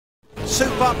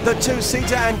Soup up the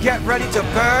two-seater and get ready to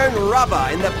burn rubber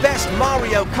in the best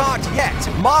Mario Kart yet.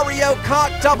 Mario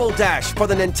Kart Double Dash for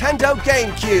the Nintendo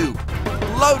GameCube.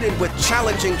 Loaded with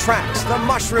challenging tracks, the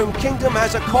Mushroom Kingdom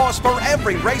has a course for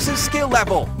every racer's skill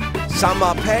level. Some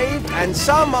are paved and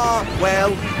some are, well,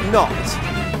 not.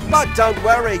 But don't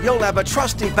worry, you'll have a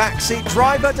trusty backseat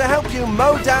driver to help you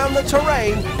mow down the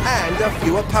terrain and a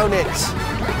few opponents.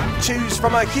 Choose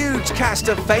from a huge cast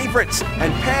of favourites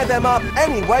and pair them up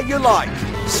any way you like.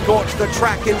 Scorch the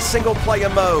track in single-player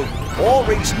mode, or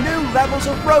reach new levels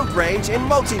of road rage in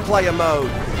multiplayer mode.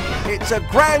 It's a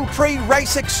Grand Prix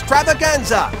race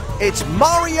extravaganza. It's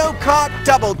Mario Kart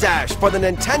Double Dash for the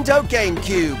Nintendo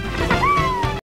GameCube.